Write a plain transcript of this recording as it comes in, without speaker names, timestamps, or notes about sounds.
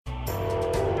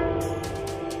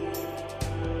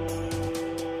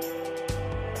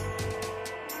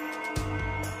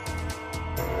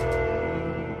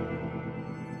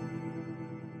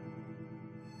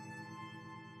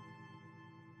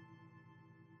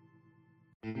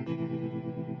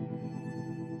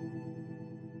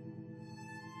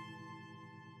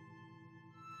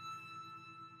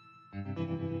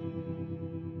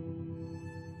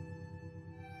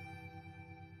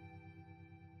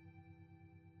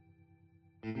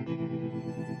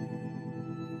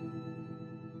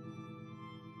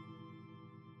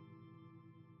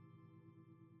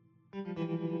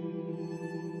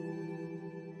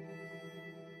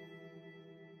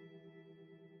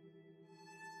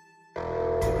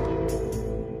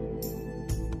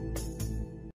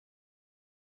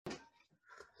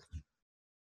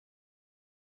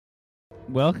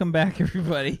Welcome back,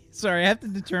 everybody. Sorry, I have to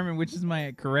determine which is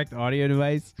my correct audio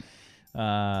device.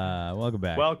 Welcome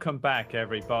back. Welcome back,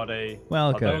 everybody.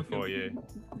 Welcome. I'll do it for you.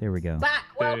 There we go. Back.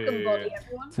 Welcome, body,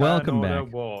 everyone. Welcome Turn Order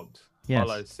back. Warped. Yes.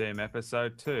 HoloSim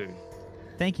episode 2.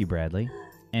 Thank you, Bradley.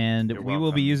 And You're we will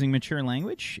welcome. be using mature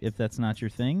language. If that's not your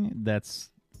thing, that's,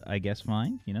 I guess,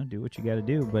 fine. You know, do what you got to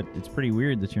do. But it's pretty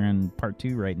weird that you're on part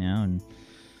 2 right now, and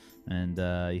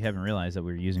you haven't realized that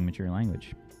we're using mature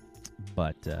language.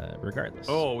 But regardless.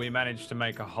 Oh, we managed to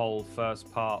make a whole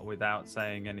first part without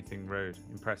saying anything rude.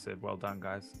 Impressive. Well done,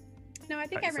 guys. No, I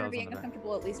think Pat I remember yourselves being on the back.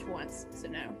 uncomfortable at least once, so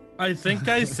no. I think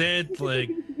I said like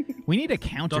We need a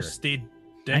counter. dusty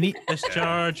I need-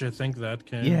 discharge. I think that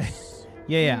counts. Yeah.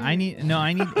 Yeah. I need.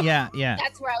 Yeah.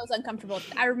 That's where I was uncomfortable.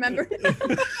 I remember.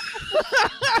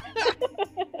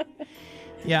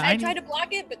 Yeah. I tried to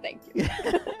block it, but thank you.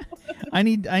 I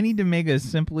need to make a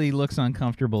simply looks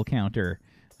uncomfortable counter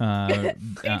I'm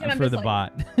for just the like-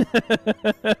 bot.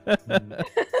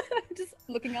 Just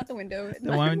looking out the window.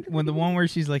 the one where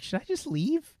she's like, should I just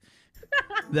leave?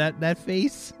 that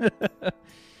face.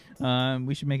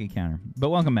 We should make a counter. But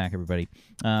welcome back, everybody.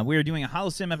 We are doing a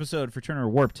HoloSim episode for Turner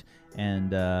Warped,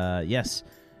 and yes,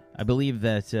 I believe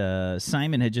that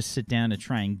Simon had just sit down to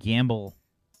try and gamble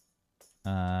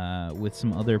with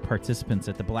some other participants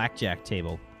at the blackjack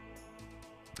table.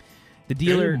 The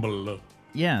dealer. Gamble.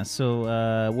 Yeah.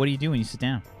 So, what do you do when you sit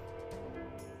down?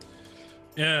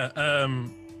 Yeah.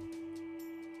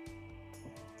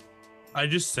 I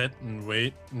just sit and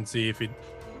wait and see if he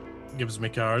gives me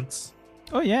cards.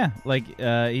 Oh yeah, like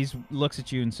he looks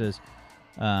at you and says,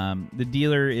 "The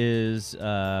dealer is,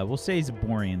 we'll say he's a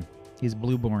Borean. He's a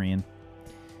blue Borean.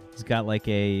 He's got like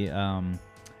a, I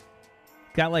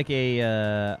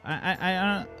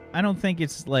don't think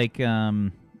it's like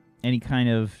any kind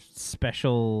of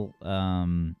special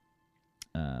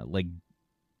like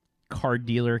card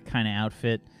dealer kind of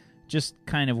outfit. Just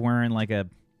kind of wearing like a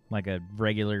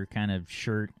regular kind of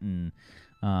shirt and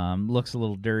looks a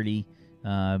little dirty."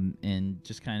 And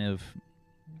just kind of,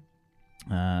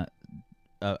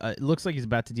 it looks like he's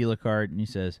about to deal a card, and he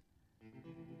says,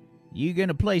 "You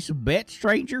gonna play some bets,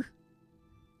 stranger?"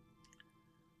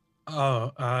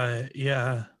 Oh,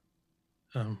 yeah.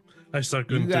 I start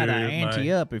going You gotta through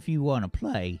ante up if you want to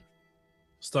play.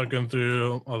 start going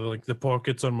through all the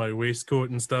pockets on my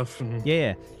waistcoat and stuff. And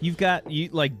Yeah, you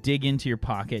like dig into your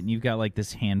pocket, and you've got like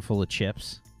this handful of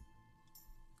chips.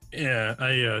 yeah,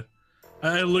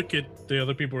 I look at the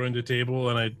other people around the table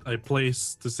and I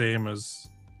place the same as,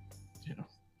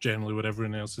 generally what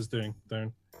everyone else is doing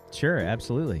down. Sure,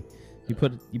 absolutely. You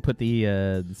put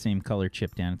the same color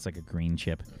chip down. It's like a green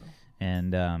chip,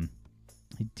 and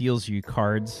he deals you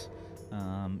cards.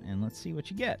 And let's see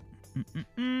what you get.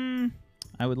 I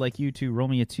would like you to roll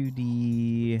me a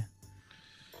 2D.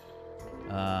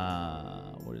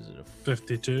 What is it?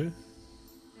 52.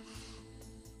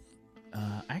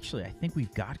 Actually, I think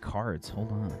we've got cards.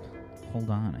 Hold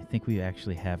on. I think we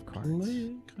actually have cards.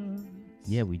 Play cards.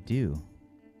 Yeah, we do.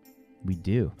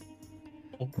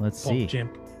 Oh, Let's Pop see.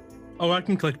 Chimp. Oh, I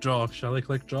can click draw. Shall I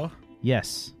click draw?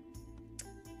 Yes,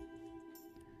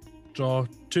 Draw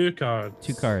 2 cards.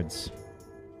 2 cards.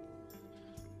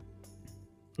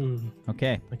 Ooh,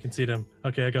 Okay. I can see them.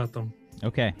 Okay, I got them.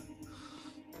 Okay.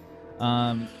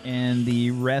 And the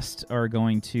rest are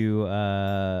going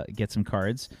to get some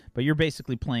cards, but you're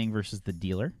basically playing versus the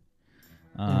dealer.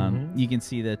 You can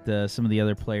see that some of the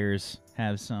other players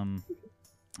have some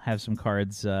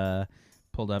cards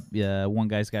pulled up. One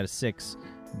guy's got a 6.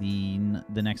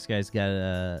 The next guy's got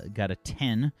a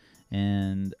 10,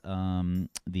 and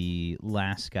the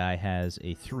last guy has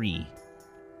a 3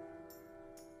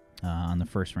 on the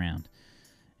first round.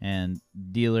 And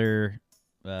dealer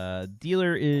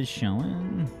is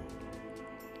showing.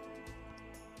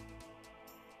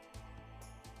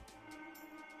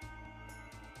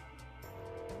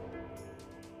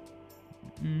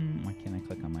 Why can't I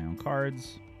click on my own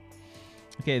cards?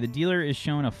 Okay, the dealer is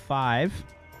showing a 5.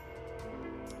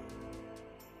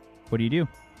 What do you do?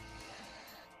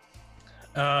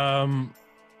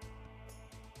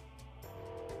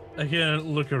 I kind of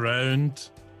look around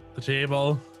the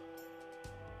table.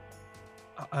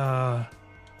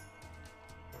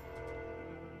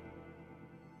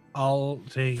 I'll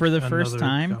take For the first another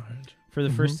time? card. For the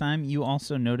first time, you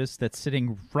also notice that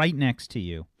sitting right next to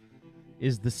you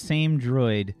is the same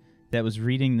droid that was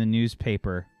reading the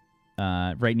newspaper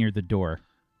right near the door.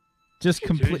 Just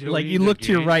complete, like you look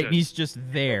to your right and he's just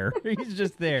there. He's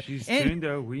just there. She's And- turned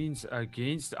her wings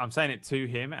against. I'm saying it to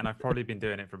him, and I've probably been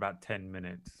doing it for about 10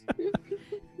 minutes.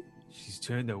 She's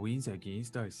turned her wings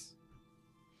against us.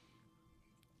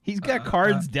 He's got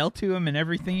cards dealt to him and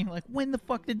everything. You're like, when the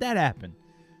fuck did that happen?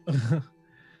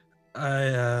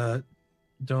 I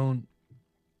don't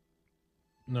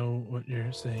know what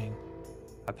you're saying.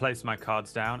 I place my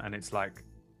cards down, and it's like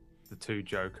the two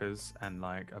jokers and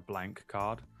like a blank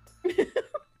card.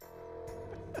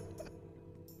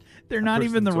 They're not push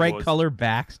even them the right towards- color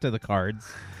backs to the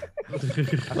cards. I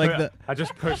Like put- the- I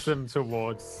just push them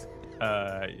towards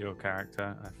your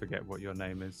character. I forget what your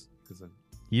name is because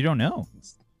You don't know.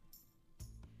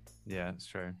 yeah, it's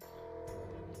true.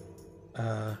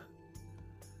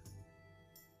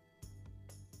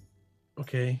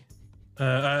 Okay.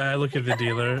 I look at the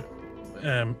dealer.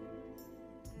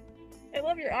 I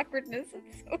love your awkwardness.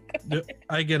 It's so good.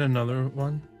 I get another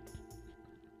one.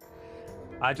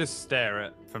 I just stare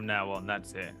at from now on.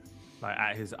 That's it. Like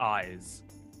at his eyes.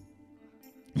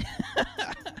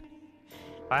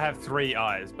 I have 3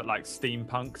 eyes, but like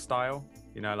steampunk style.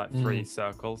 You know, like 3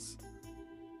 circles.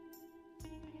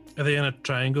 Are they in a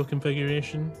triangle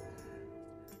configuration?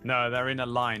 No, they're in a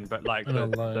line, but like In a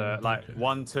the line, like okay.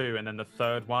 1, 2, and then the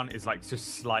third one is like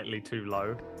just slightly too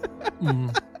low.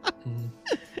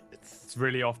 It's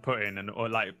really off-putting, and or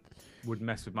like would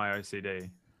mess with my OCD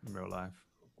in real life.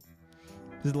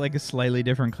 Is it like a slightly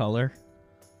different color?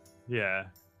 Yeah.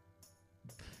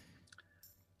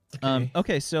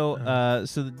 Okay, so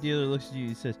so the dealer looks at you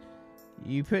and says,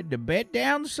 "You put the bet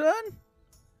down, son?"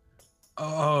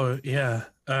 Oh yeah.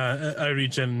 I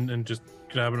reach in and just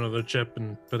grab another chip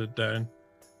and put it down.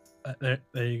 There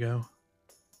you go.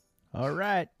 All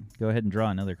right. Go ahead and draw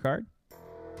another card.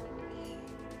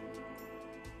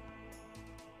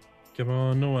 Come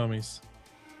on, no whammies.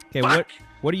 Okay,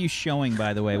 what are you showing,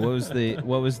 by the way? What was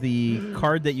the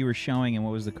card that you were showing, and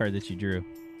what was the card that you drew?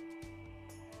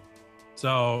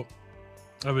 So,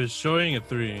 I was showing a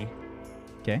 3.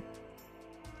 Okay.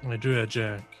 And I drew a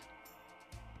jack.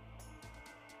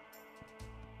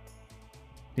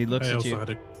 He looks I at also you. had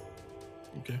a.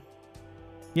 Okay.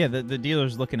 Yeah, the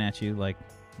dealer's looking at you, like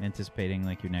anticipating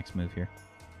like your next move here.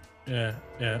 Yeah.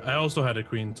 I also had a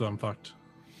queen, so I'm fucked.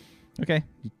 Okay,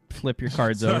 you flip your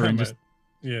cards So over and I'm just at-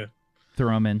 Yeah.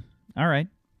 throw them in. All right.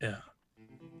 Yeah.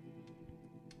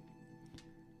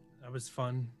 That was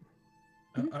fun.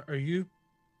 Are you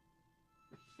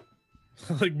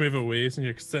like move away and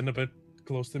you're sitting a bit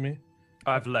close to me?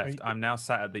 I've left. I'm now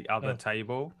sat at the other Oh.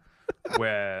 table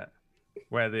where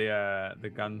the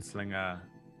gunslinger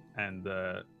and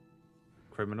the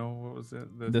criminal, what was it?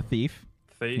 The thief.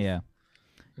 thief. Yeah.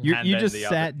 You and you then just the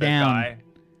sat the down. guy,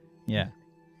 Yeah.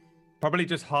 probably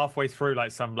just halfway through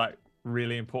like some like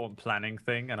really important planning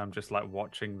thing, and I'm just like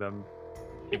watching them,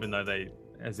 even though they,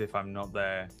 as if I'm not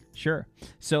there. Sure.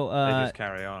 So They just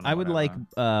carry on. or I would like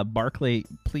whatever. Barclay,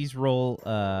 please roll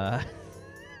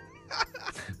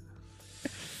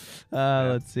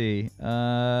let's see.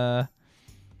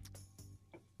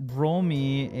 Roll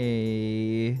me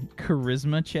a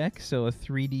charisma check, so a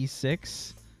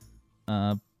 3d6.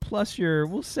 Plus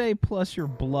your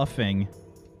bluffing.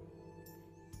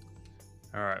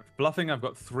 All right, bluffing. I've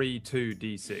got 3, 2,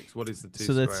 d6. What is the 2?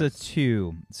 So that's a squares?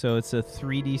 2. So it's a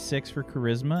 3d6 for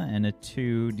charisma and a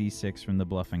 2d6 from the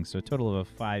bluffing. So a total of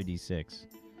a 5d6.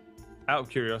 Out of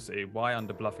curiosity, why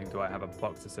under bluffing do I have a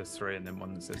box that says 3 and then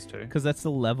one that says 2? Because that's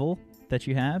the level that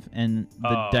you have, and the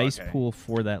Oh, dice okay. pool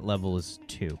for that level is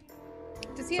 2.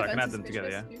 Does he So I have can add them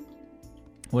unsuspicious together, too?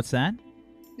 What's that?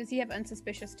 Does he have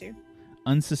unsuspicious too?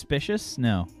 Unsuspicious?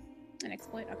 No. An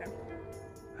exploit? Okay.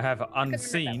 I have remember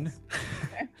unseen.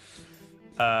 Okay.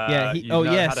 Yeah, he- you oh,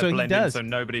 know yeah, how to so he blend in does. so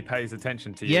nobody pays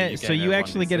attention to you. Yeah, you so gain you a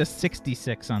actually get a 1d6.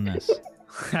 66 on this.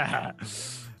 All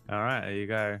right, there you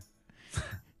go.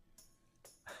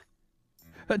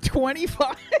 A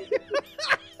 25?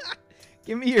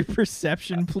 Give me your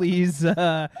perception, please,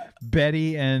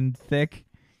 Betty and Thick.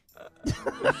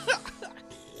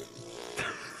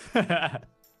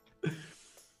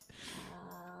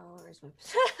 Where's my...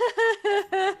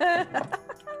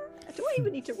 Do I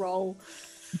even need to roll?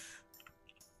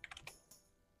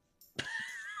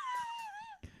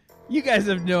 You guys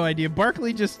have no idea.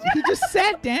 Barkley just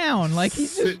sat down, like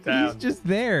he's Sit down. just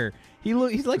there. He's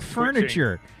like Twitching.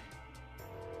 furniture.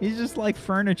 He's just like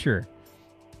furniture.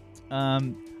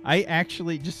 I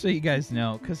actually, just so you guys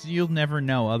know, because you'll never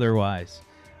know otherwise,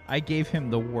 I gave him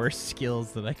the worst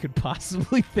skills that I could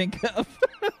possibly think of.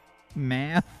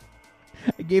 Math.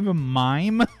 I gave him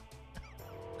mime.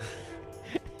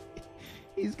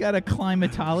 He's got a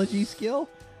climatology skill.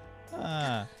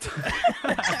 Yeah,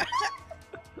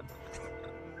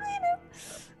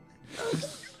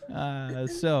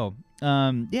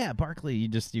 Barkley,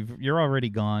 you're already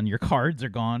gone. Your cards are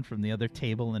gone from the other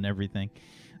table and everything.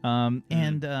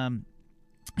 Yeah.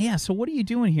 So what are you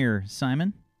doing here,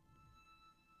 Simon?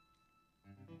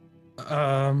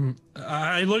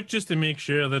 I look just to make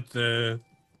sure that the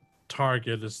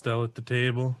target is still at the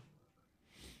table.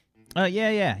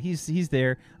 Yeah, he's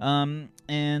there. And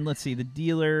let's see, the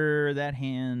dealer, that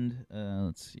hand.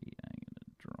 Let's see, I'm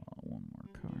gonna draw one more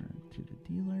card to the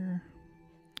dealer.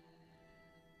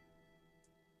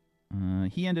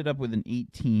 He ended up with an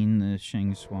 18, the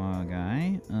Sheng Sua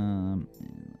guy. And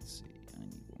let's see, I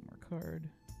need one more card.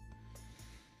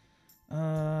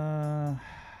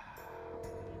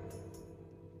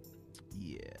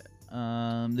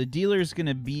 The dealer's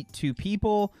gonna beat 2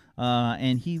 people,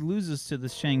 and he loses to the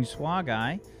Sheng Sua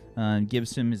guy, and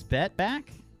gives him his bet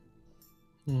back.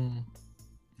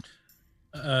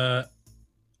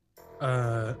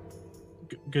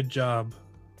 Good job.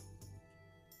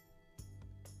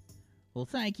 Well,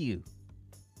 thank you.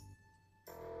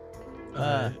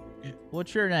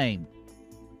 What's your name?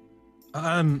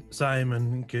 I'm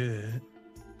Simon. Good.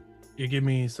 You give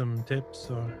me some tips,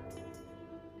 or?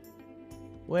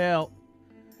 Well,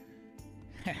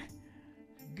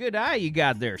 good eye you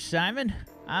got there, Simon.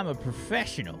 I'm a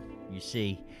professional, you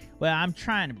see. Well, I'm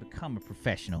trying to become a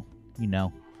professional, you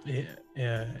know.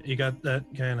 Yeah. You got that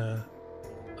kind of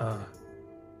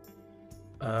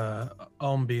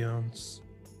ambience.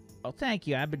 Well, thank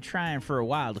you. I've been trying for a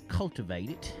while to cultivate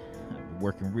it. I've been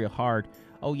working real hard.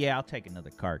 Oh, yeah, I'll take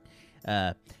another card.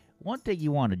 One thing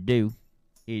you want to do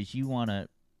is you want to,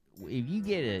 if you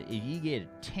get a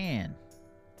 10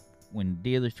 when the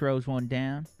dealer throws one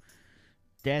down,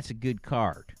 that's a good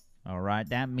card. All right,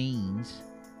 that means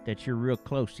that you're real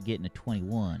close to getting a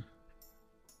 21.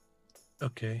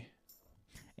 Okay.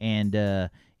 And if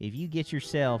you get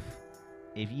yourself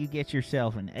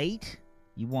an 8,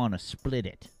 you want to split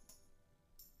it.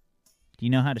 Do you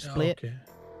know how to split? Okay.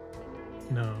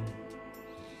 No.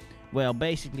 Well,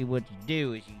 basically what you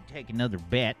do is you take another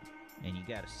bet, and you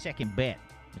got a second bet.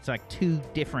 It's like 2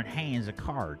 different hands of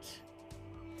cards.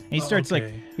 And he starts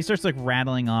like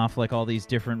rattling off like all these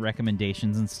different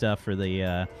recommendations and stuff for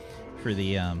the for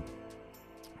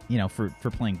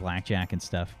playing blackjack and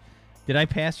stuff. Did I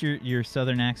pass your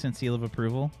southern accent seal of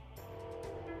approval?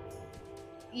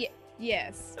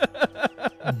 Yes.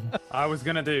 I was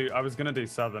gonna do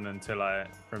Southern until I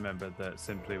remembered that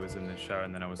Simply was in this show,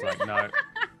 and then I was like, no,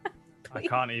 I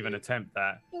can't even attempt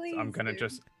that. So I'm gonna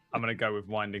go with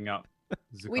Winding Up.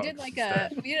 We did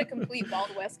a complete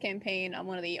Wild West campaign on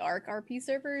one of the ARC RP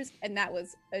servers, and that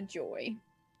was a joy.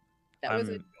 That was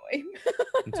a joy.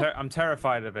 I'm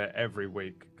terrified of it every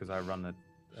week because I run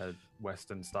a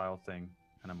Western style thing,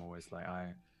 and I'm always like,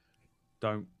 I'm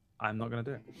not gonna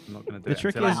do it. I'm not gonna do The it.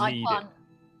 trick until is- I need it.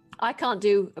 I can't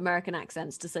do American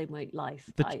accents to save my life.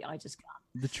 I just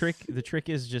can't. The trick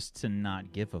is just to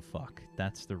not give a fuck.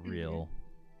 That's the real.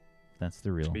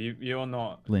 But you're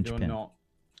not. Linchpin.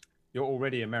 You're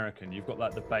already American. You've got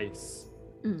like the base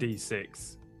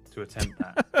D6 to attempt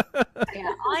that.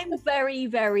 Yeah, I'm very,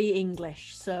 very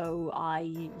English, so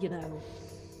I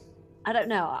don't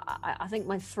know. I think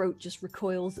my throat just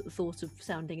recoils at the thought of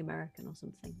sounding American or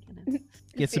something.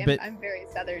 Gets See, a bit. I'm very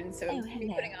Southern, so Oh, me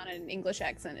hello. putting on an English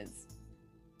accent is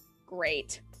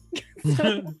great.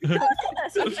 So you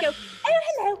just go, oh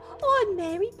hello, I'm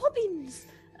Mary Poppins,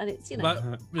 and it's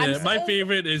My so-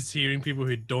 favorite is hearing people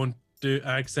who don't do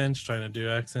accents trying to do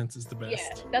accents is the best.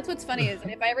 Yeah, that's what's funny is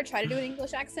if I ever try to do an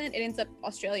English accent, it ends up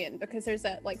Australian because there's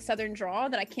that like Southern draw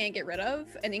that I can't get rid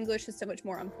of, and English is so much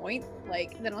more on point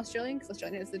like than Australian because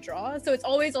Australian has the draw, so it's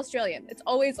always Australian. It's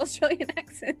always Australian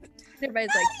accent. Everybody's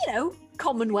like,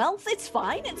 Commonwealth. It's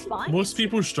fine. It's fine. Most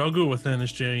people struggle with an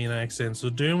Australian accent,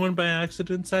 so doing one by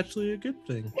accident's actually a good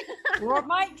thing. Right,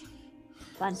 Mike.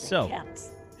 Fancy So- cats.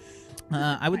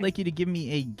 I would like you to give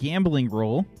me a gambling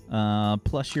roll,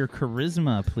 plus your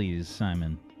charisma, please,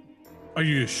 Simon. Are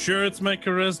you sure it's my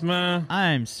charisma?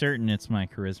 I'm certain it's my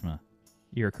charisma.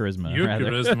 Your charisma. Your rather.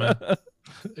 charisma.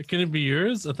 Can it be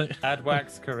yours? I think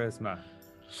Adwax charisma.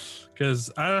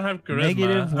 because I don't have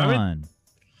charisma. -1.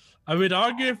 I would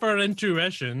argue for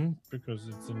intuition because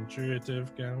it's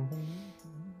intuitive gambling.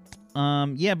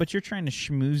 Yeah, but you're trying to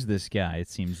schmooze this guy. It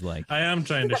seems like. I am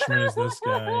trying to schmooze this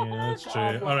guy. Yeah, that's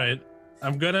true. All right,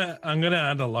 I'm gonna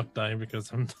add a luck die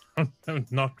because I'm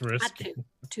not risking.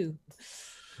 Add two.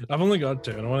 I've only got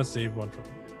 2, and I want to save one from.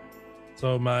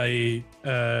 So my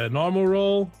normal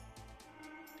roll,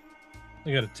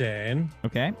 I got a 10.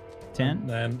 Okay, 10. And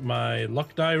then my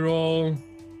luck die roll,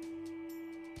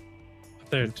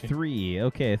 13. 3.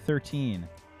 Okay, 13.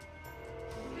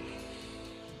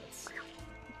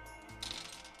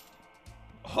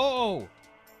 Oh!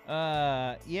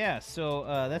 Yeah, so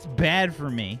that's bad for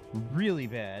me. Really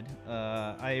bad.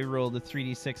 I rolled a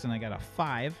 3d6 and I got a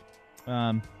 5.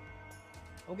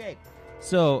 Okay.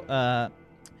 So,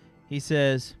 he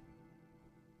says,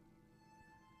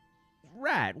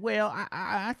 right, well,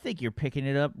 I think you're picking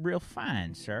it up real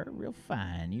fine, sir. Real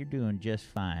fine. You're doing just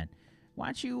fine.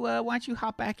 Why don't you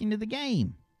hop back into the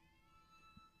game?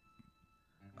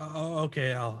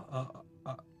 Okay, I'll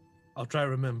try to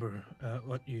remember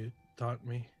what you taught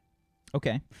me.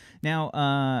 Okay.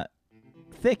 Now,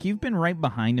 Thick, you've been right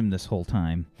behind him this whole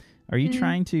time. Are you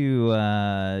trying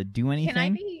to do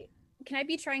anything? Can I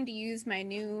be trying to use my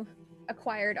new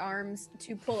acquired arms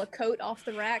to pull a coat off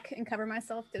the rack and cover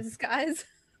myself to disguise?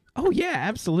 Oh yeah,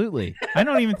 absolutely. I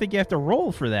don't even think you have to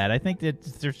roll for that. I think that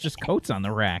there's just coats on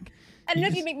the rack. I don't know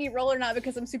if you make me roll or not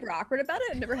because I'm super awkward about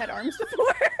it. I've never had arms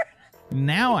before.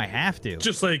 Now I have to.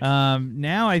 Just like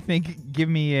now I think give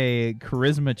me a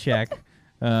charisma check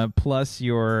plus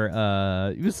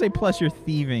your you say plus your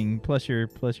thieving plus your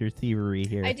thievery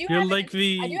here. I do you're have like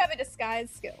I do have a disguise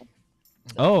skill.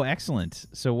 Oh, excellent.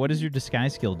 So what does your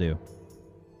disguise skill do?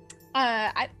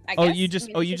 I Oh, guess. you just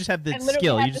you just have the I literally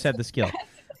skill. have You just have the skill.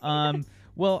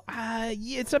 Well, yeah,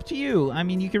 it's up to you. I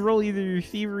mean, you can roll either your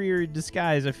thievery or your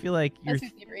disguise. I feel like your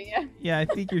That's thievery, yeah. yeah, I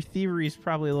think your thievery is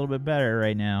probably a little bit better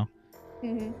right now.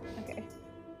 Okay.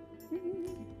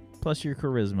 Plus your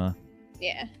charisma.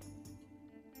 Yeah.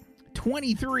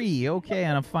 23. Okay,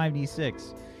 on a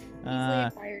 5d6. Easily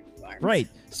acquired arms. Right.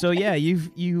 So yeah,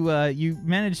 you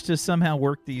managed to somehow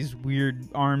work these weird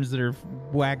arms that are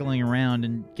waggling around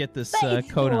and get this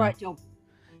coat on. Right job.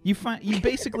 You found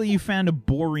a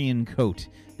Borean coat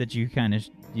that you've kind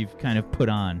of put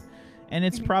on, and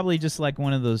it's probably just like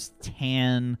one of those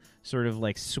tan sort of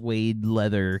like suede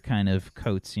leather kind of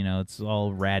coats. You know, it's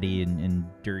all ratty and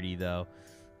dirty though,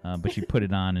 but you put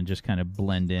it on and just kind of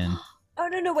blend in. Oh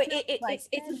no wait!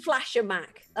 It's a flasher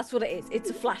Mac. That's what it is. It's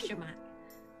a flasher Mac.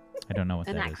 I don't know what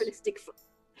that is. Anachronistic.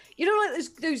 You know,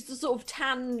 like those sort of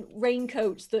tan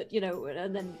raincoats that, you know,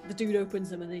 and then the dude opens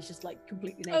them and he's just like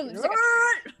completely naked. it's like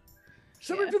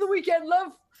Something for the weekend,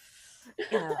 love.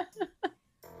 Yeah.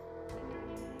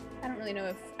 I don't really know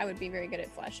if I would be very good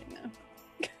at flashing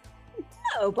though.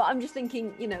 No, but I'm just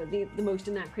thinking, you know, the most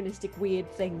anachronistic weird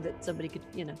thing that somebody could,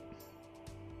 you know.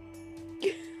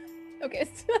 Okay.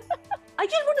 I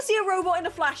just want to see a robot in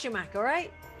a flasher Mac, all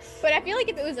right? But I feel like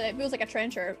if it was like a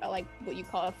trench or like what you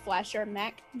call a flasher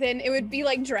Mac, then it would be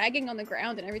like dragging on the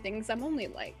ground and everything. Because I'm only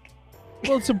like.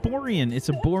 Well, it's a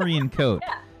Borean coat.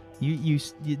 Yeah. You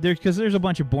because there's a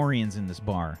bunch of Boreans in this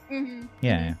bar. Mm-hmm.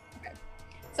 Yeah. Okay.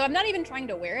 So I'm not even trying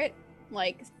to wear it.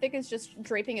 Like Thick is just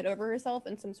draping it over herself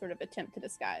in some sort of attempt to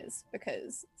disguise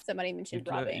because somebody mentioned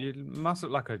robbing. You must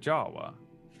look like a Jawa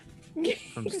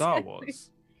from Star Wars.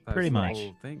 Those Pretty much.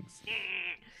 little things.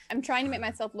 I'm trying to make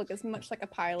myself look as much like a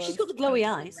pile She's of got the glowy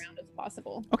on the eyes. ground as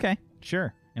possible. Okay,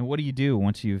 sure. And what do you do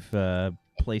once you've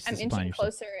placed I'm this upon inching yourself?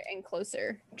 closer and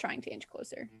closer, trying to inch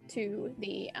closer to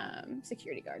the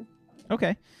security guard.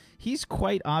 Okay. He's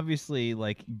quite obviously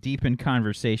like deep in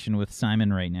conversation with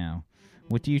Simon right now.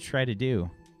 What do you try to do?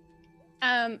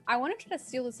 I want to try to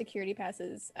steal the security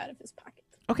passes out of his pocket.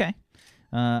 Okay.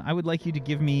 I would like you to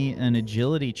give me an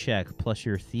agility check plus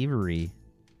your thievery.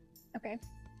 Okay.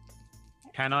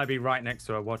 Can I be right next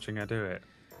to her watching her do it?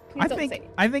 Please don't say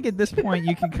I think at this point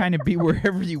you can kind of be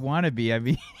wherever you want to be. I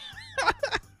mean,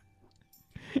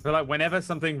 But like whenever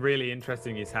something really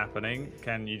interesting is happening,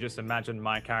 can you just imagine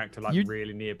my character like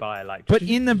really nearby, like but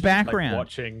in the like, background,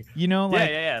 watching? you know, like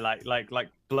Yeah, like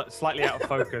slightly out of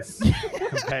focus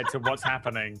compared to what's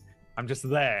happening. I'm just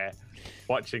there,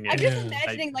 watching it. I'm just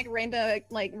imagining like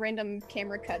random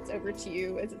camera cuts over to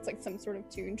you as it's like some sort of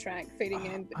tune track fading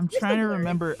in. I'm trying to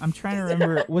remember.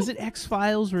 Was it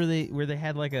X-Files where they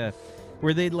had like a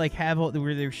where they'd like have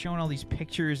where they were showing all these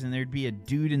pictures and there'd be a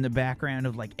dude in the background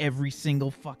of like every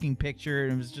single fucking picture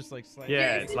and it was just like slightly...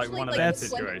 Yeah, it's like one of those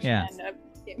situations. Yeah.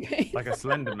 Like a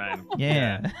Slender Man.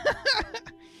 Yeah.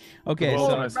 Okay, the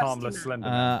world's so most harmless Slender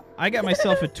Man. I got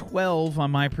myself a 12 on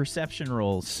my perception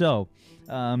roll. So,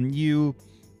 you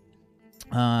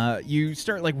You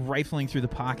start like rifling through the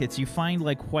pockets. You find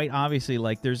like quite obviously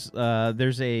like there's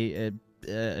a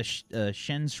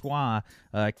Shen Shua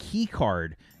key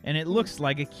card, and it looks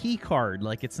like a key card.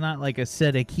 Like it's not like a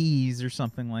set of keys or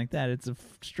something like that. It's a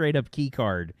straight up key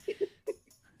card.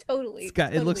 Totally.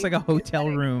 It looks like a hotel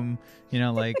room,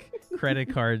 like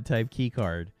credit card type key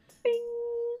card. Bing.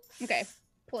 Okay,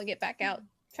 pulling it back out.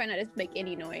 Try not to make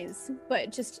any noise,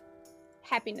 but just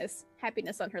happiness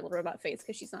on her little robot face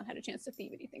because she's not had a chance to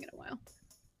thieve anything in a while.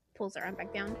 Pulls her arm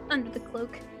back down under the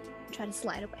cloak and try to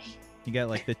slide away. You got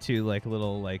like the two like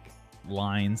little like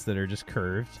lines that are just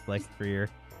curved like for your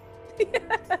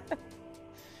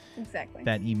Exactly.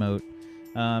 that emote.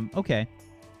 Okay.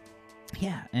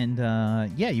 Yeah, and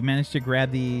you managed to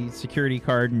grab the security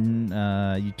card and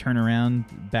you turn around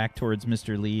back towards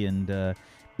Mr. Lee and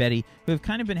Betty, who have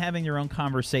kind of been having their own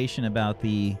conversation about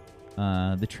the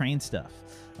train stuff.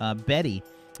 Betty,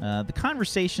 the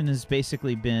conversation has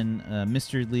basically been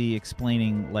Mr. Lee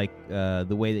explaining like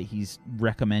the way that he's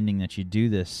recommending that you do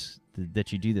this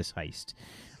heist.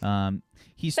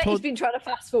 He's been trying to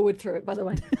fast forward through it, by the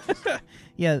way.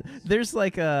 Yeah, there's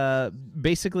like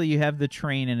basically you have the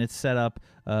train and it's set up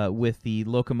with the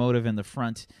locomotive in the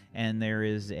front, and there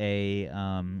is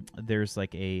there's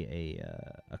like a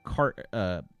car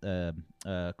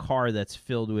that's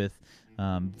filled with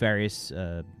various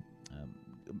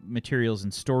materials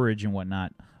and storage and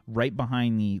whatnot right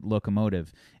behind the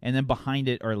locomotive, and then behind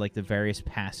it are like the various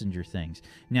passenger things.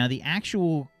 Now the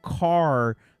actual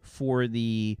car for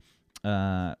the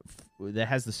that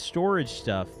has the storage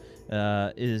stuff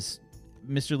is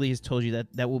Mr. Lee has told you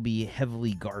that will be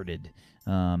heavily guarded.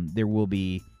 There will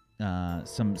be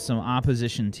some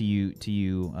opposition to you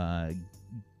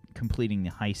completing the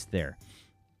heist there.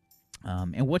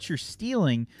 And what you're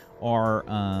stealing are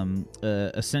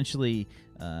essentially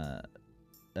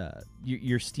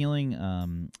you're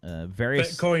stealing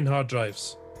various Bitcoin hard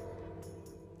drives.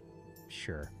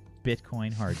 Sure,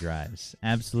 Bitcoin hard drives,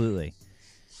 absolutely.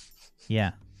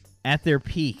 Yeah, at their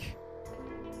peak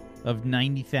of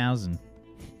 90,000.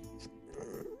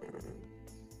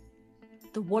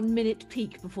 The 1 minute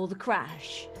peak before the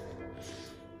crash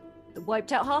that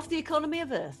wiped out half the economy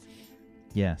of Earth.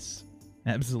 Yes,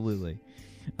 absolutely.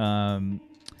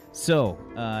 So,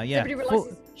 Everybody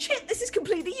realizes, shit, this is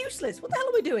completely useless. What the hell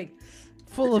are we doing?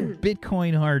 Full of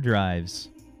Bitcoin hard drives.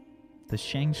 The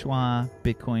Shangshua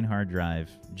Bitcoin hard drive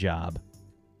job.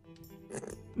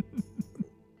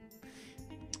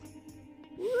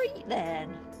 Right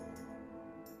then.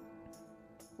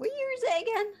 What year is it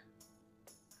again?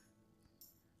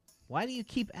 Why do you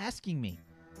keep asking me?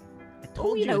 I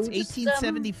told you know, it's just,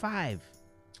 1875.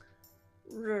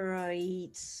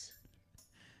 Right.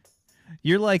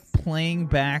 You're like playing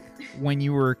back when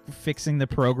you were fixing the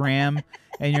program,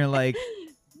 and you're like,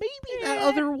 maybe that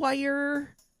other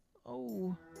wire.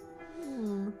 Oh.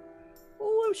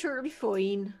 Oh, I'm sure it'll be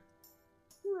fine.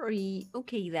 Right.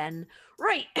 Okay then.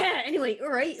 Right. Anyway. All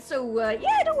right. So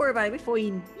yeah, don't worry about it. Be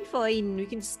fine. Be fine. We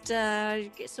can just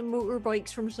get some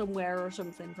motorbikes from somewhere or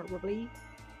something. Probably.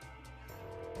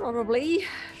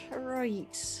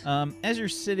 Right. As you're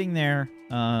sitting there,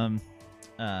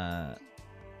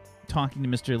 talking to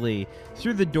Mr. Lee,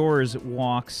 through the doors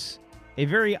walks a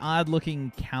very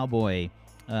odd-looking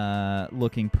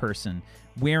cowboy-looking person,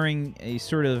 wearing a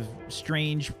sort of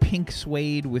strange pink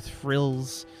suede with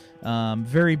frills,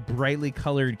 very brightly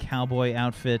colored cowboy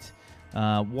outfit,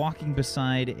 walking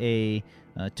beside a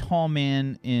tall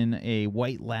man in a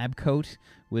white lab coat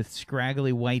with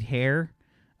scraggly white hair.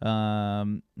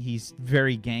 He's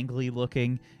very gangly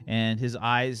looking, and his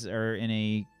eyes are in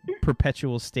a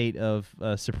perpetual state of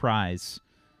surprise.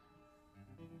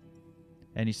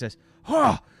 And he says,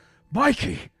 "Oh,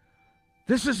 Mikey,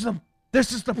 this is the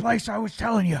place I was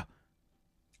telling you."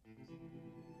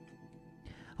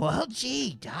 "Well,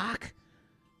 gee, Doc,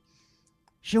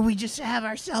 should we just have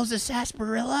ourselves a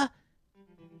sarsaparilla?"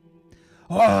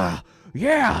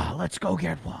 Yeah, let's go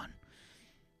get one.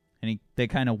 And they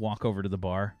kind of walk over to the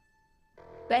bar.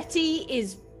 Betty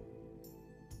is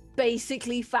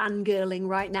basically fangirling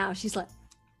right now. She's like,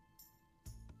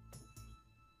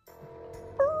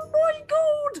 "Oh my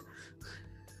god!"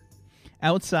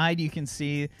 Outside, you can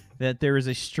see that there is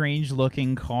a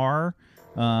strange-looking car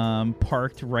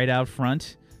parked right out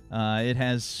front. It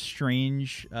has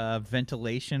strange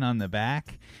ventilation on the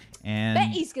back, and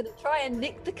Betty's gonna try and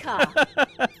nick the car.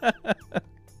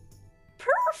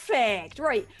 Perfect.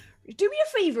 Right. Do me a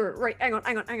favor. Right. Hang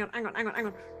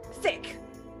on. Thick.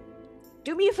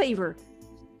 Do me a favor.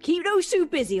 Keep those two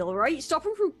busy, all right? Stop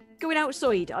them from going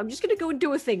outside. I'm just gonna go and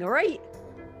do a thing, all right?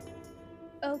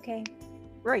 Okay.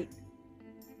 Right.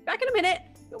 Back in a minute.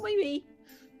 Don't mind me.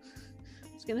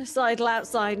 Just gonna sidle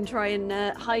outside and try and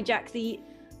hijack the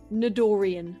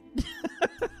Nidorian.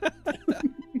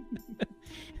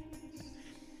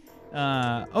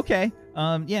 Okay.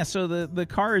 Yeah. So the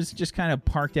car is just kind of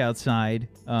parked outside.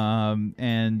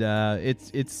 And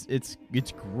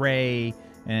it's gray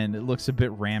and it looks a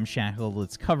bit ramshackle.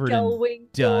 It's covered in Gullwing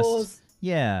dust. doors.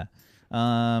 Yeah.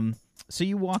 So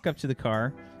you walk up to the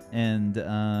car,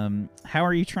 and how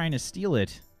are you trying to steal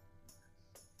it?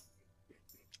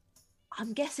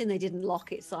 I'm guessing they didn't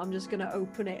lock it, so I'm just gonna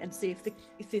open it and see if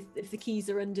the keys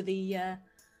are under the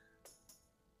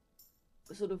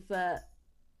sort of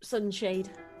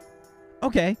sunshade.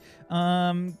 Okay.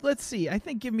 Let's see. I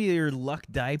think give me your luck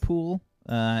die pool.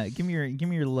 Give me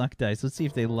your luck dice. Let's see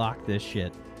if they lock this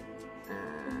shit.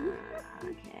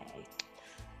 Okay.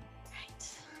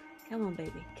 Right. Come on,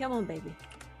 baby. Come on, baby.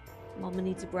 Mama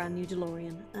needs a brand new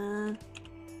DeLorean.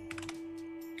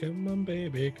 Come on,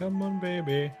 baby. Come on,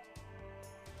 baby.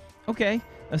 Okay,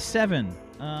 a 7.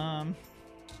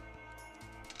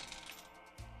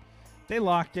 They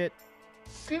locked it.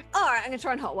 All right, I'm gonna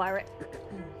try and hotwire it.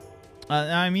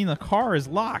 I mean, the car is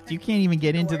locked. You can't even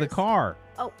get into the car.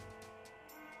 Oh.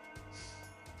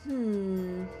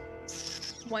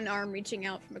 One arm reaching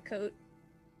out from a coat.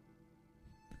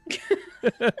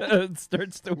 It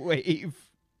starts to wave.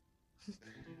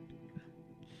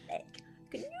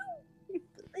 Can you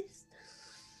please?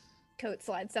 Coat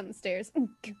slides down the stairs.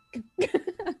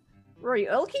 Right,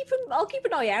 I'll keep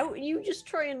an eye out. You just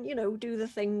try and do the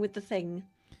thing with the thing.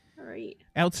 All right.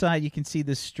 Outside, you can see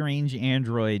this strange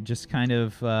android just kind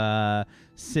of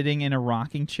sitting in a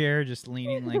rocking chair, just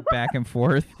leaning like back and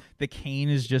forth. The cane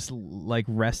is just like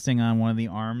resting on one of the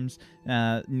arms.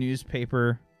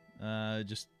 Newspaper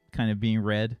just kind of being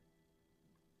read.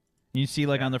 You see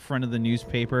like on the front of the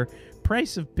newspaper,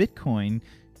 price of Bitcoin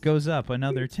goes up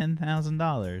another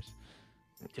 $10,000.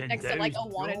 Next to like a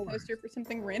wanted poster for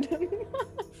something random.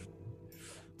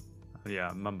 Yeah,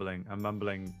 I'm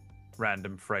mumbling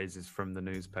random phrases from the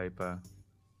newspaper.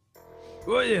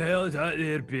 What the hell is that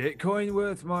there Bitcoin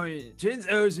worth? My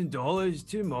 $10,000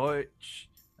 too much.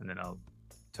 And then I'll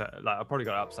probably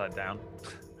got it upside down.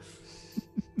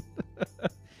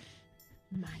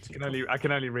 I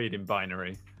can only read in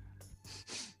binary.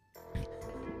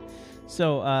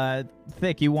 So,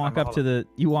 Thick, you walk up to the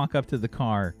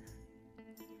car.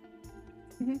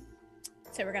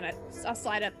 So I'll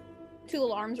slide up 2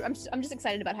 little arms. I'm just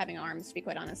excited about having arms, to be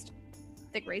quite honest.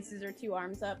 Thick races her 2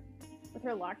 arms up with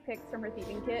her lock picks from her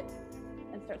thieving kit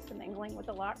and starts finagling with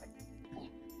the lock.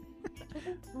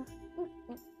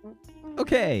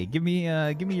 Okay, give me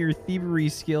your thievery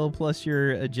skill plus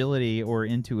your agility or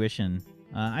intuition.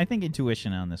 I think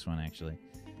intuition on this one, actually.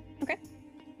 Okay.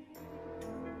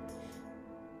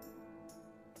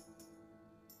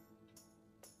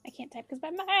 I can't type because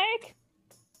my mic.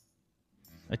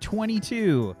 A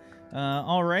 22.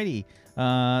 Alrighty.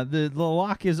 The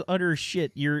lock is utter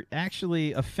shit. You're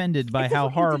actually offended by how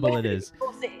horrible it is. Of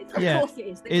course it is. Of Yeah, course it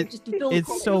is.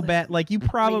 It's so bad. Like you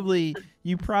probably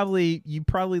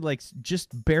like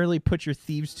just barely put your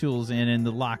thieves' tools in, and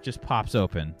the lock just pops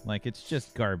open. Like it's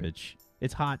just garbage.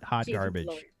 It's hot garbage.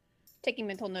 Taking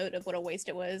mental note of what a waste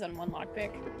it was on one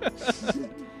lockpick.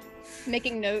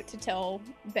 Making note to tell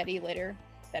Betty later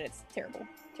that it's terrible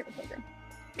program.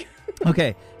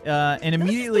 Okay, and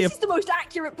immediately this is the most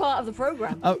accurate part of the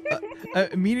program.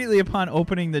 immediately upon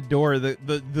opening the door,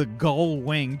 the gull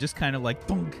wing just kind of like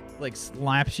thunk, like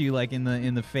slaps you like in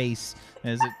the face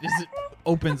as it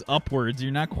opens upwards.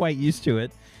 You're not quite used to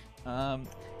it,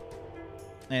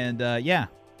 yeah,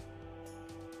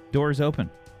 doors open.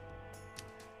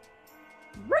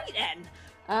 Right then,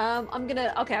 I'm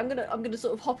gonna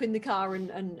sort of hop in the car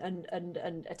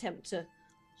and attempt to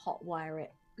hotwire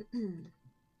it.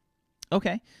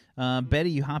 Okay.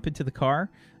 Betty, you hop into the car.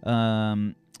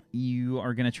 You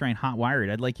are going to try and hotwire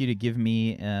it. I'd like you to give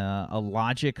me a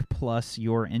logic plus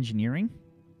your engineering.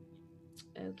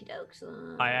 Okie dokes.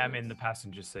 I am in the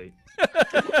passenger seat.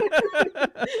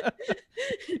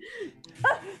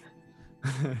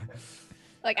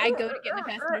 Like, I go to get in the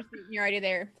passenger seat and you're already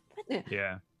there.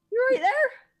 Yeah. You're right there?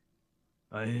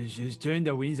 I just turned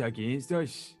the winds against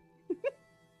us.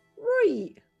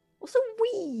 Right. What's a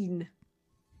ween?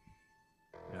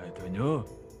 I don't know.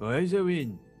 What is a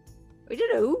wind? I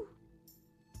don't know.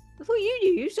 I thought you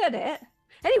knew. You said it.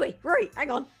 Anyway, right.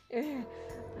 Hang on.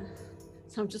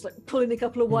 So I'm just like pulling a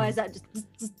couple of wires out.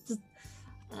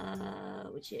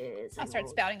 Which is. I'll start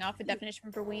spouting off a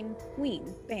definition for Ween.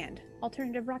 Ween, band,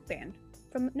 alternative rock band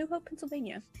from New Hope,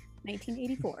 Pennsylvania,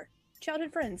 1984.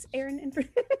 Childhood friends, Aaron and friends.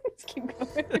 Keep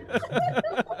going.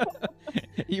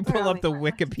 You pull up the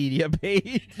Wikipedia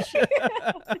page.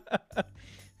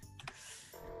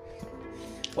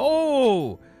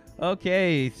 Oh,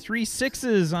 okay. 3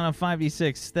 6s on a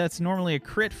 5d6. That's normally a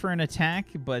crit for an attack,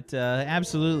 but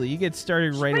absolutely, you get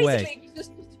started right away. Basically,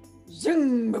 just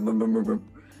zing, boom, boom, boom, boom, boom.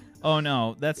 Oh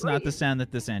no, that's not Right. the sound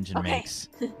that this engine Okay. makes.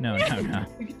 No.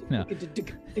 No.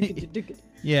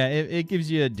 Yeah, it gives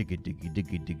you a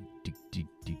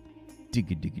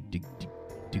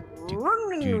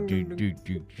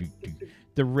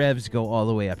the revs go all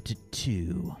the way up to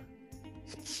 2.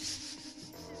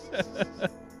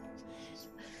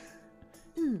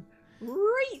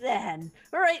 Right then.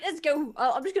 All right, let's go.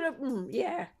 I'm just gonna.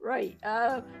 Yeah, right.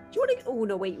 Do you want to? Oh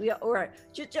no, wait. All right.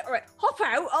 All right. Hop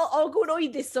out. I'll go and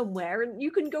hide this somewhere, and you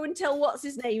can go and tell what's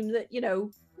his name that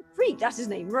Freak. That's his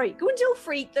name, right? Go and tell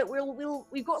Freak that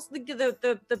we've got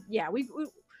the yeah we'll meet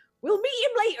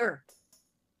him later.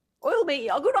 I'll meet you.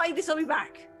 I'll go and hide this. I'll be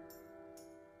back.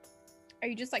 Are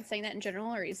you just like saying that in general,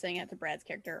 or are you saying it to Brad's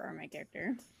character or my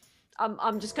character?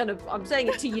 I'm just kind of saying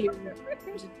it to you.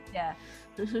 Yeah.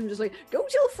 I'm just like, go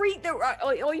tell Freak that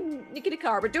I'm nicking a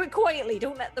car, but do it quietly.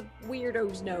 Don't let the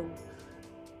weirdos know.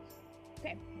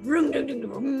 Okay.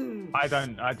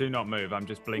 I do not move. I'm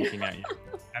just blinking at you.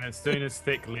 And as soon as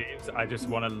Thick leaves, I just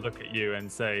want to look at you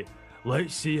and say,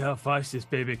 "Let's see how fast this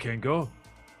baby can go."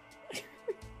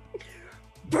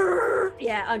 Brrr!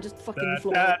 Yeah, I'm just fucking Da,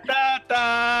 floored. da, da,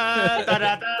 da,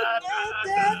 da,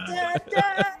 da,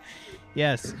 da.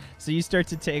 Yes. So you start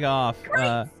to take off.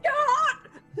 Yeah.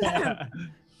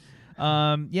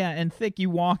 Yeah, and Thick, you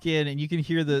walk in and you can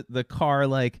hear the car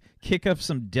like kick up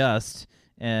some dust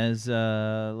as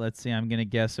let's see, I'm gonna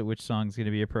guess at which song's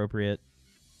gonna be appropriate.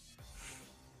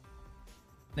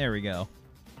 There we go.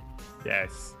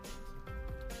 Yes.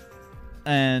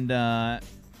 And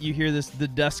you hear the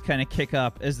dust kind of kick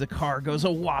up as the car goes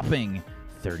a whopping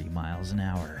 30 miles an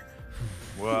hour.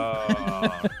 Whoa.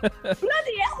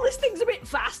 Bloody hell, this thing's a bit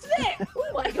fast, isn't it?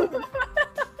 Oh my god.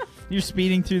 You're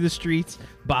speeding through the streets,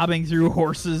 bobbing through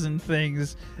horses and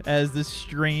things as this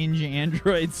strange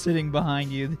android sitting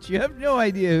behind you that you have no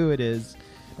idea who it is,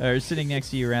 or sitting next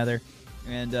to you rather.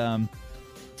 And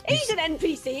He's an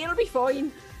NPC, it'll be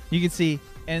fine. you can see,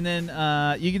 and then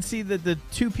you can see that the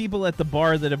 2 people at the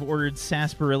bar that have ordered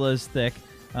sarsaparillas Thick,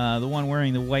 the one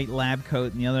wearing the white lab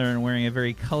coat and the other one wearing a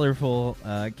very colorful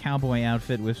cowboy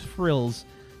outfit with frills,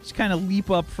 just kind of leap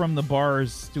up from the bar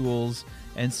stools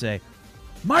and say,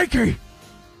 Mikey!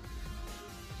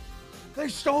 They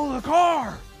stole the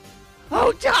car!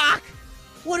 "Oh, Doc,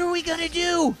 what are we gonna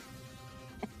do?"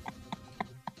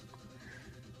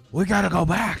 We gotta go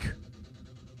back.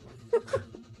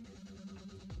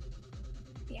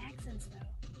 The accents, though.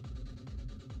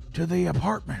 To the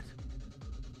apartment.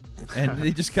 And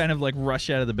they just kind of like rush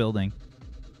out of the building.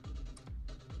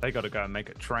 They got to go and make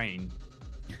a train.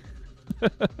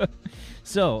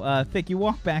 So, Thick, you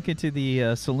walk back into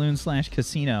the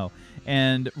saloon/casino,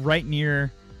 and right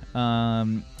near,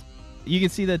 you can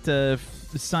see that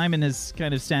Simon has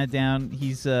kind of sat down.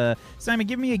 He's Simon,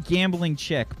 give me a gambling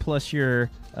check plus your,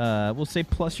 we'll say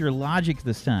plus your logic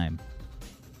this time.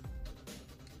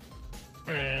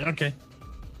 Okay.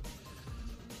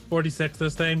 46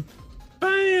 this time.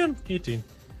 Bam! 18.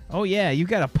 Oh yeah, you've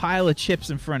got a pile of chips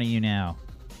in front of you now.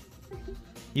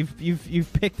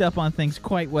 You've picked up on things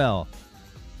quite well.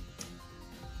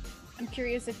 I'm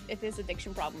curious if his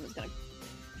addiction problem is gonna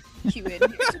cue in.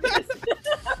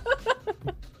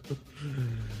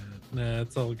 Nah,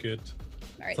 it's all good.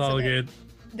 All right, It's all good.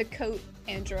 The coat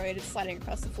android is sliding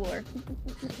across the floor.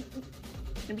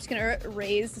 I'm just gonna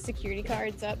raise the security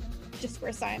cards up just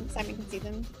where Simon can see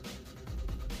them,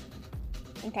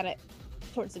 and kind of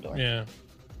towards the door. Yeah.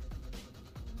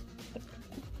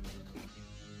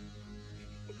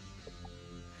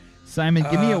 Simon,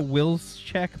 give me a will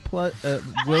check plus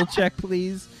will check,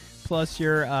 please, plus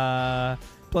your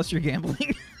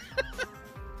gambling.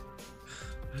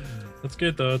 That's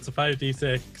good though. It's a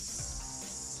 5d6.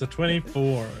 It's a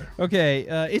 24. Okay,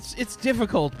 it's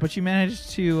difficult, but you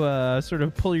managed to sort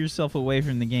of pull yourself away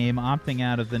from the game, opting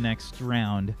out of the next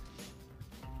round.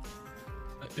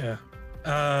 Yeah.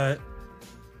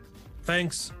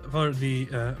 Thanks for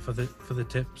the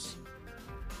tips.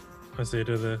 I say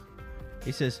to the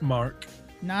He says, Mark.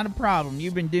 "Not a problem.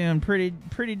 You've been doing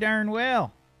pretty darn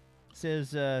well."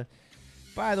 Says,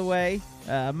 "By the way,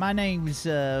 my name's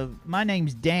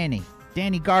Danny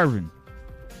Garvin."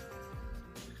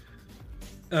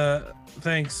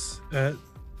 Thanks,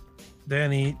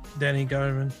 Danny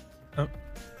Garvin.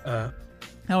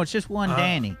 No, it's just one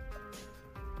Danny.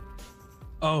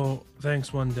 Oh,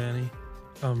 thanks, one Danny.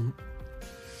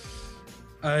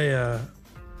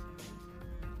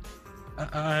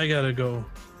 I gotta go.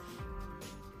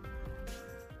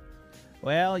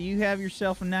 Well, you have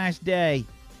yourself a nice day.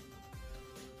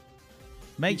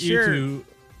 Make You sure two-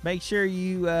 make sure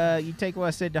you you take what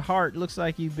I said to heart. Looks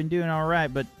like you've been doing all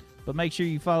right, but make sure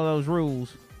you follow those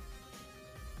rules.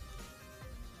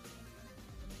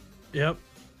 Yep.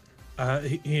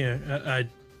 Here,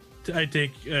 I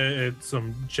take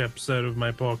some chips out of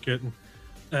my pocket, and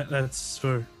that's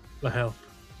for the help.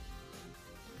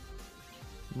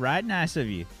 Right, nice of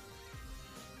you.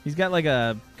 He's got like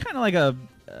a kind of like a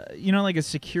like a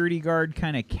security guard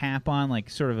kind of cap on, like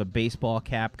sort of a baseball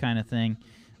cap kind of thing.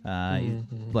 He,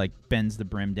 like bends the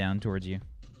brim down towards you.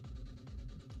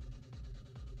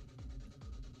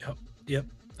 Yep.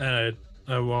 And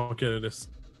I walk out of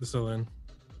the saloon.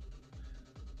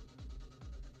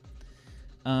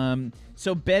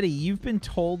 So Betty, you've been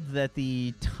told that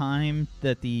the time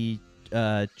that the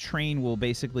train will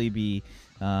basically be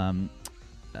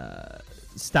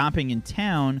stopping in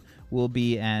town will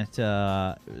be at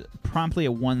promptly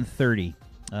at 1:30.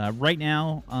 Right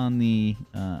now on the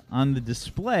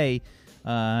display,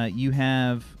 you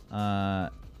have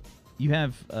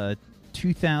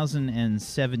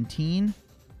 2017.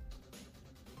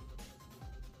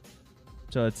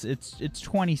 So it's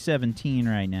 2017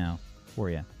 right now for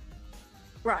you.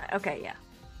 Right. Okay. Yeah.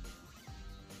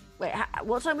 Wait.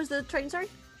 What time was the train? Sorry.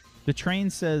 The train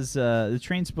says the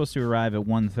train's supposed to arrive at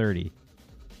 1:30.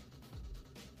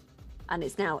 And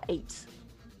it's now 8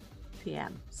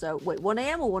 p.m. So wait, 1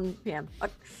 a.m. or 1 p.m.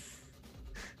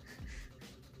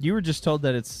 You were just told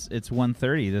that it's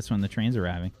 1:30. That's when the train's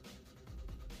arriving.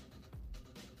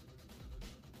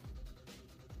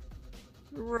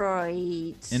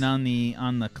 Right. And on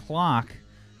the clock,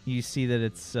 you see that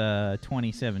it's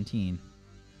 2017.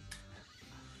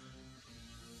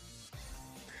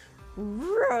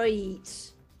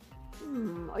 Right.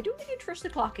 I don't think I trust the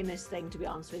clock in this thing, to be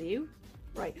honest with you.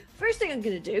 Right. First thing I'm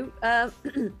gonna do, I'm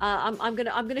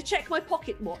gonna check my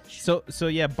pocket watch. So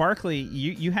yeah, Barkley,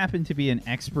 you happen to be an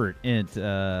expert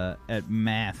at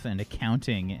math and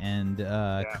accounting and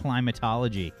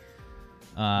climatology.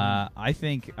 I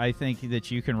think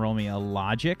that you can roll me a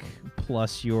logic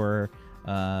plus your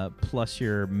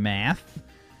math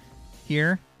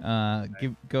here.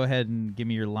 Go ahead and give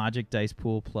me your logic dice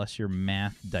pool plus your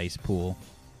math dice pool.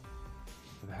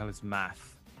 What the hell is math?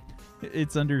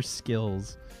 It's under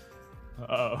skills.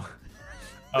 Oh,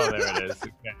 there it is.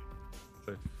 Okay.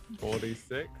 So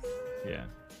 46. Yeah.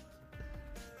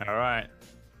 All right.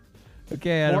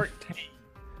 Okay. 14.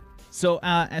 So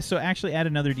actually add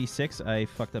another d6. I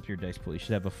fucked up your dice pool. You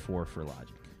should have a 4 for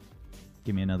logic.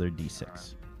 Give me another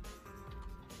d6.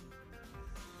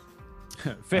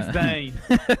 15.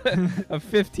 A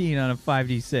 15 on a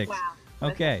 5d6. Wow.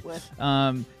 Okay.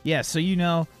 Yeah, so you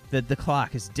know that the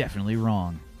clock is definitely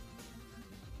wrong.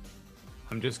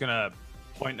 I'm just gonna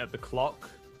point at the clock,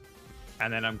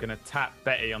 and then I'm gonna tap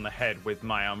Betty on the head with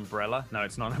my umbrella. No,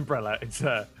 it's not an umbrella. It's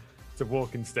a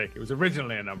walking stick. It was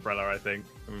originally an umbrella, I think.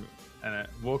 And a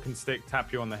walking stick,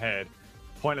 tap you on the head,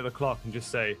 point at the clock, and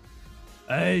just say,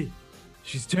 "Hey,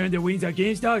 she's turned the winds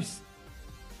against us."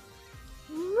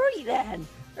 Right then.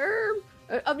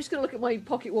 I'm just gonna look at my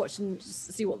pocket watch and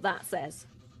see what that says.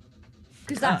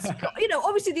 Because that's,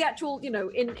 obviously the actual,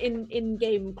 in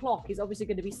game clock is obviously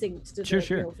going to be synced to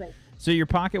the real thing. So your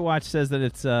pocket watch says that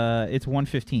it's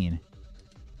 1:15.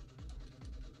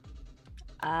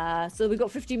 So we've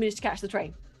got 15 minutes to catch the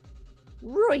train.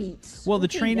 Right. Well, the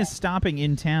Okay, train then. is stopping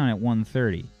in town at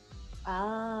 1:30.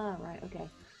 Ah, right. Okay.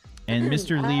 And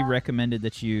Mr. Lee recommended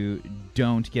that you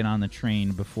don't get on the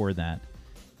train before that.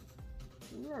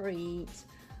 Right.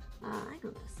 Hang on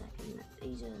a second. Let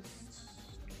me just.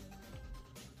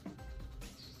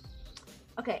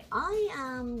 Okay, I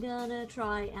am gonna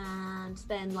try and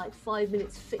spend like 5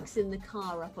 minutes fixing the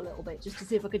car up a little bit just to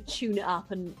see if I could tune it up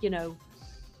and,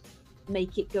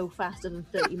 make it go faster than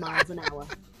 30 miles an hour.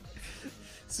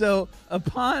 So,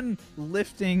 upon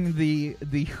lifting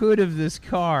the hood of this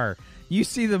car, you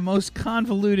see the most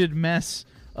convoluted mess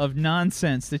of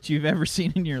nonsense that you've ever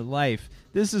seen in your life.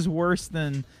 This is worse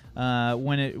than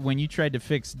when you tried to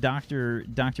fix Dr.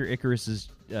 Icarus's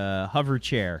hover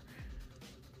chair.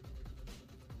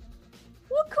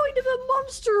 What kind of a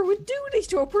monster would do this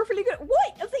to a perfectly good?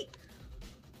 What have they?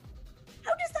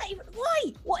 How does that even?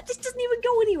 Why? What? This doesn't even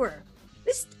go anywhere.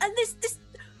 This.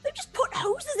 They've just put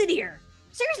hoses in here.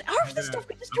 Seriously, how does this stuff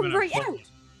get just come right out?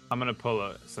 I'm gonna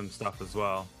pull some stuff as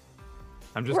well.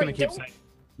 I'm just Right, gonna keep don't- saying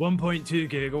 1.2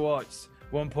 gigawatts,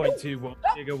 1.21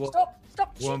 gigawatts.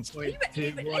 Stop.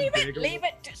 1.21 Leave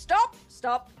it.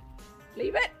 Stop.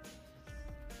 Leave it.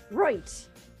 Right.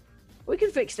 We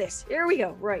can fix this. Here we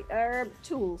go. Right.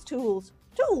 Tools.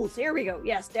 Here we go.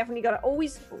 Yes, definitely gotta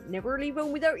never leave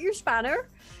home without your spanner.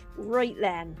 Right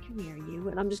then. Come here, you.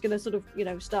 And I'm just gonna sort of,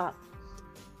 start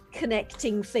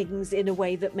connecting things in a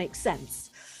way that makes sense.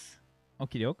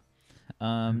 Okie doke.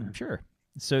 Sure.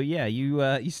 So yeah,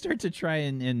 you start to try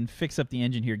and fix up the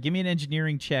engine here. Give me an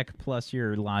engineering check plus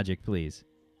your logic, please.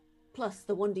 Plus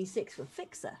the 1d6 for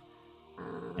fixer.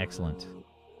 Excellent.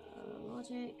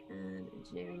 Logic and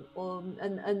engineering.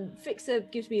 And fixer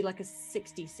gives me like a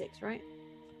 66, right?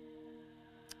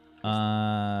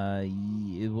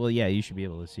 Well, yeah, you should be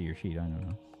able to see your sheet. I don't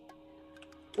know.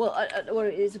 Well,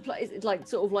 it's like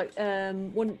sort of like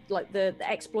one like the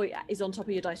exploit is on top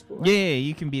of your dice pool. Right? Yeah,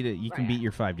 you can beat it. You can beat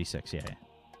your 5d6. Yeah.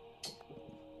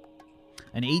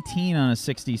 An 18 on a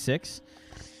 66.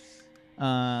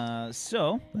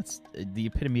 So that's the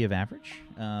epitome of average.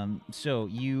 So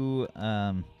you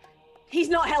He's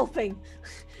not helping.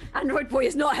 Android boy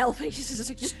is not helping.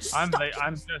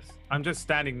 I'm just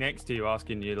standing next to you,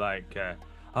 asking you like,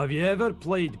 have you ever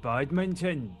played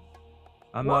badminton?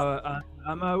 I'm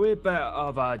a wee bit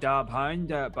of a dab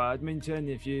hand at badminton.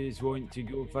 If you want to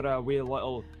go for a wee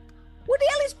little. What the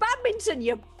hell is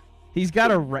badminton? He's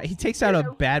got he takes out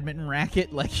a badminton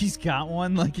racket like he's got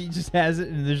one, like he just has it,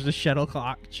 and there's a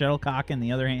shuttlecock in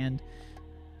the other hand.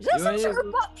 Is that some sort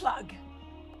of butt plug?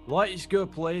 Let's go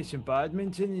play some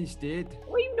badminton instead.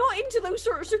 I'm not into those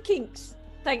sorts of kinks.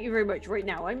 Thank you very much. Right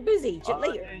now, I'm busy.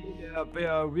 Later. Yeah, be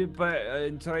a wee bit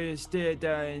interested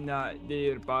in that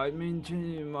there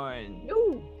badminton, man.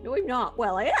 No, I'm not.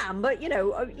 Well, I am, but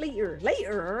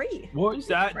later, all right? What's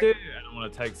that do? I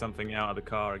want to take something out of the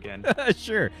car again.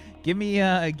 Sure. Give me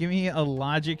a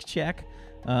logic check,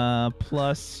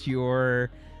 plus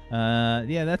your,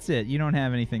 yeah, that's it. You don't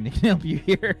have anything that can help you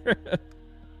here.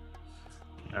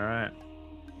 All right.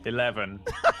 11.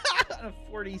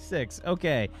 46.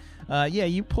 Okay. Yeah,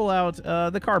 you pull out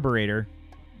the carburetor.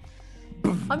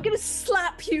 I'm gonna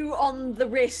slap you on the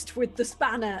wrist with the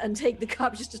spanner and take the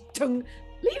cup. Just a tongue.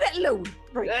 Leave it alone.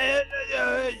 Right.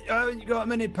 You got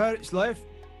many parts left?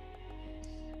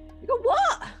 You got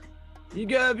what? You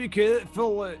gotta be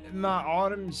careful. My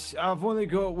arms. I've only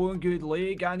got one good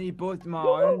leg. I need both my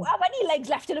arms. How many legs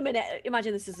left in a minute?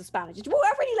 Imagine this is a spanner. Just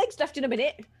how many legs left in a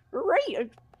minute? Right.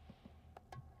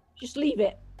 Just leave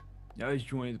it. I was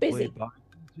trying to Busy. play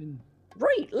badminton.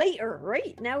 Right, later,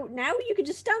 right? Now you can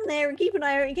just stand there and keep an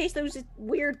eye out in case those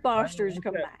weird bastards are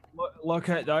coming back. Look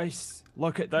at this.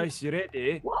 Look at this. You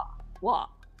ready? What?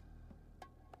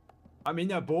 I'm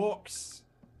in a box.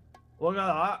 Look at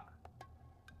that.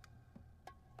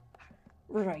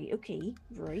 Right, okay,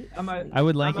 right. I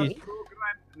would like I'm you. a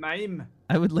programmed mime.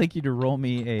 I would like you to roll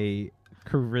me a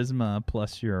charisma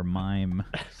plus your mime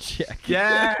check.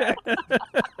 Yeah.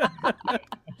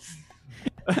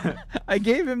 I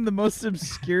gave him the most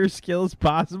obscure skills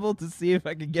possible to see if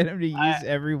I could get him to use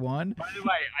every one. By the way,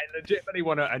 I legitimately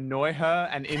want to annoy her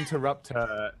and interrupt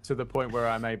her to the point where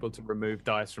I'm able to remove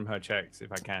dice from her checks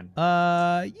if I can.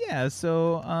 Yeah.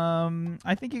 So,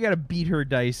 I think you got to beat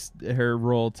her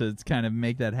roll to kind of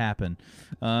make that happen.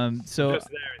 So Just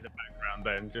there in the background,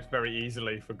 then, just very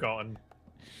easily forgotten.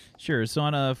 Sure. So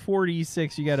on a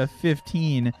 46, you got a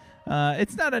 15.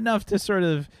 It's not enough to sort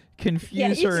of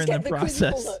confuse her in the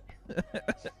process.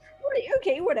 Right,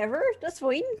 okay, whatever. That's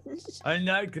fine. Isn't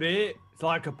that great? It's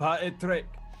like a party trick.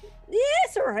 Yeah,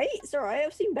 it's all right. It's all right.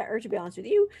 I've seen better, to be honest with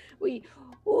you.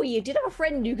 You did have a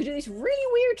friend who could do this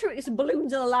really weird trick with some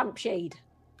balloons and a lampshade.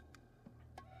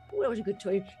 Oh, that was a good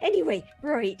time. Anyway,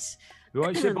 right.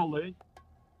 What's the balloon?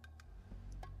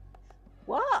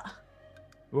 What?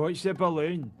 What's the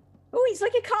balloon? Oh, it's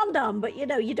like a condom, but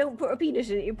you don't put a penis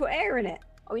in it. You put air in it.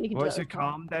 I mean, you can What's do a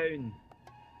calm down?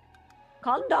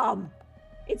 Condom.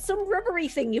 It's some rubbery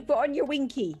thing you put on your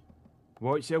winky.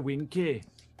 What's a winky?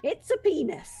 It's a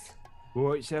penis.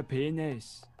 What's a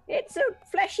penis? It's a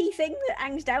fleshy thing that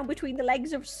hangs down between the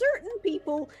legs of certain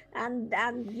people, and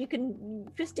you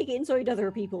can just stick it inside other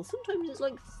people. Sometimes it's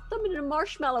like thumbing a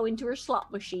marshmallow into a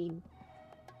slot machine.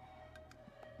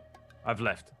 I've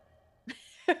left.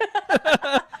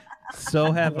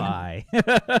 So have I.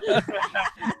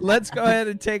 Let's go ahead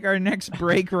and take our next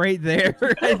break right there,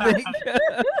 I think.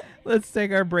 Let's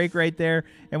take our break right there,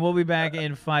 and we'll be back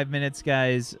in 5 minutes,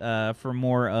 guys, for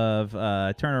more of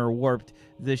Turner Warped,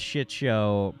 the shit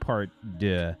show part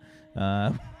 2.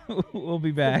 We'll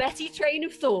be back. The Betty train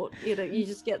of thought. You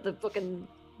just get the fucking...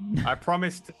 I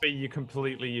promise to be you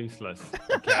completely useless.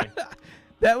 Okay.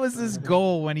 That was his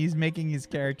goal when he's making his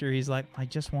character. He's like, I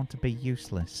just want to be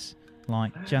useless.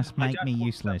 Like, just make me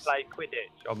useless. Play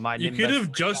Quidditch on my You could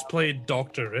have just played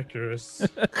Dr. Icarus.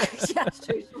 That's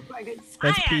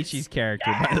Peachy's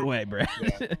character, by the way, Brad.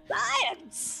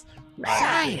 Science!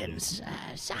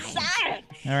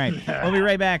 All right, we'll be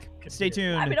right back. Stay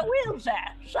tuned. I'm in a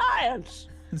wheelchair. Science!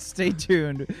 Stay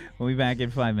tuned. We'll be back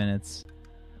in 5 minutes.